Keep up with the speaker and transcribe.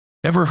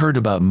Ever heard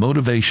about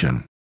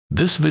motivation?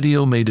 This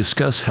video may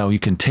discuss how you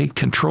can take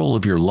control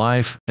of your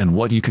life and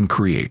what you can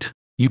create.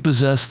 You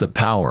possess the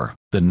power,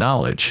 the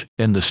knowledge,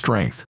 and the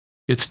strength.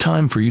 It's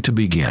time for you to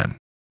begin.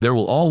 There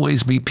will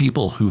always be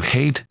people who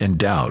hate and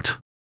doubt.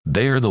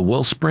 They are the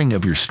wellspring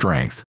of your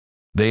strength.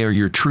 They are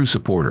your true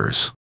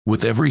supporters.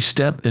 With every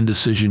step and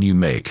decision you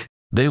make,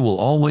 they will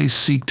always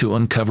seek to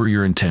uncover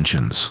your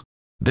intentions.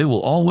 They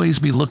will always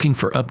be looking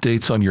for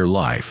updates on your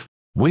life,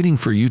 waiting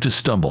for you to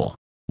stumble.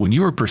 When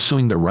you are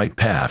pursuing the right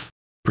path,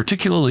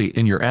 particularly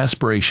in your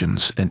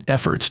aspirations and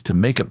efforts to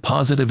make a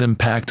positive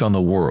impact on the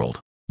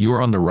world, you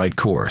are on the right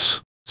course.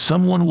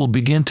 Someone will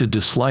begin to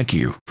dislike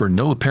you for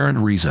no apparent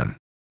reason.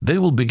 They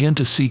will begin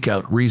to seek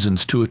out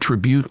reasons to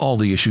attribute all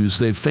the issues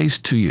they've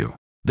faced to you.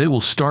 They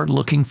will start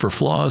looking for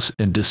flaws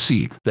and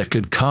deceit that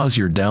could cause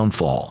your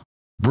downfall.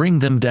 Bring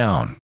them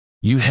down.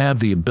 You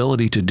have the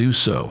ability to do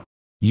so.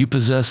 You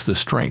possess the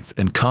strength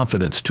and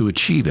confidence to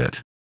achieve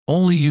it.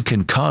 Only you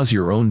can cause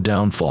your own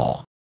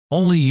downfall.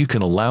 Only you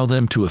can allow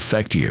them to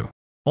affect you.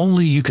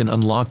 Only you can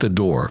unlock the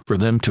door for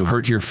them to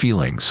hurt your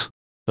feelings.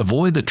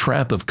 Avoid the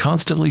trap of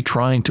constantly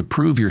trying to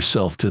prove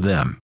yourself to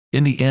them.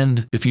 In the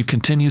end, if you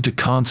continue to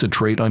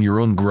concentrate on your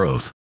own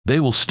growth,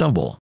 they will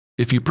stumble.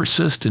 If you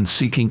persist in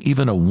seeking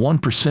even a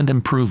 1%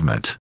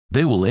 improvement,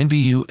 they will envy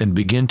you and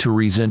begin to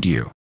resent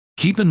you.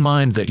 Keep in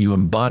mind that you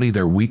embody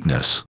their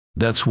weakness.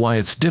 That's why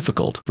it's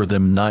difficult for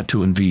them not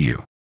to envy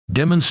you.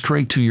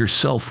 Demonstrate to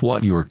yourself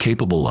what you are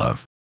capable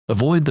of.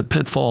 Avoid the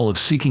pitfall of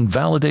seeking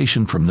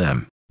validation from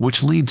them,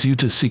 which leads you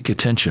to seek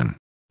attention.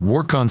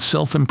 Work on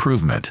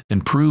self-improvement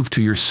and prove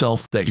to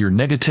yourself that your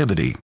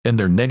negativity and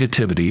their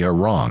negativity are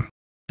wrong.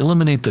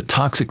 Eliminate the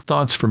toxic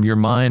thoughts from your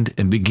mind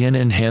and begin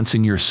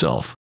enhancing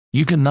yourself.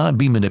 You cannot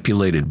be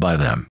manipulated by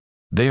them.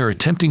 They are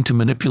attempting to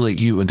manipulate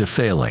you into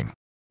failing.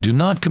 Do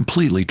not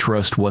completely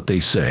trust what they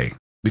say,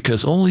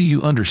 because only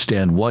you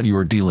understand what you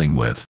are dealing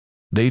with.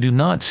 They do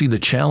not see the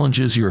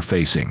challenges you are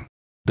facing.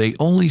 They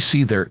only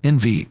see their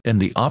envy and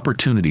the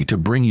opportunity to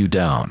bring you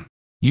down.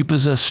 You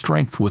possess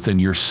strength within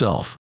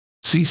yourself.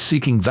 Cease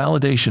seeking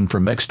validation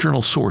from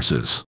external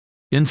sources.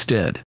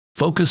 Instead,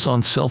 focus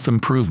on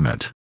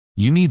self-improvement.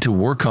 You need to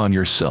work on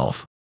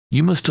yourself.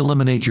 You must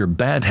eliminate your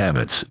bad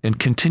habits and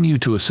continue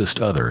to assist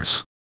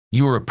others.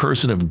 You are a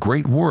person of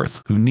great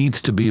worth who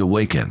needs to be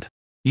awakened.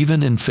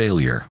 Even in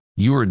failure,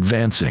 you are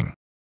advancing.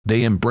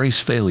 They embrace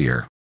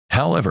failure.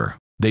 However,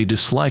 they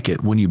dislike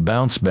it when you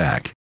bounce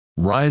back.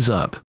 Rise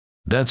up.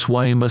 That's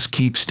why you must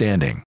keep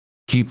standing.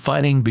 Keep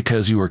fighting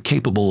because you are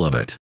capable of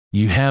it.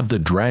 You have the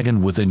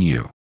dragon within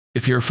you.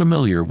 If you're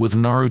familiar with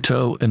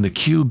Naruto and the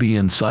kyuubi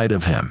inside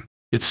of him,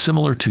 it's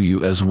similar to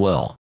you as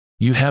well.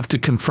 You have to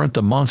confront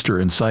the monster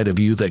inside of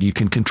you that you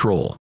can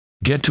control.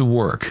 Get to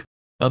work.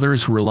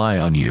 Others rely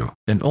on you,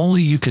 and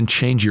only you can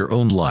change your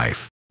own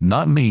life.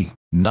 Not me,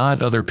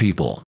 not other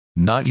people,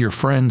 not your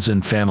friends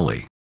and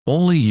family.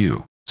 Only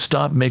you.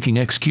 Stop making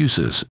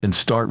excuses and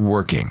start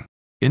working.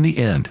 In the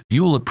end,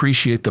 you will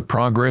appreciate the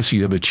progress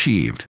you have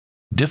achieved.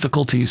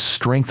 Difficulties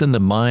strengthen the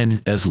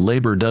mind as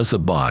labor does the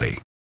body.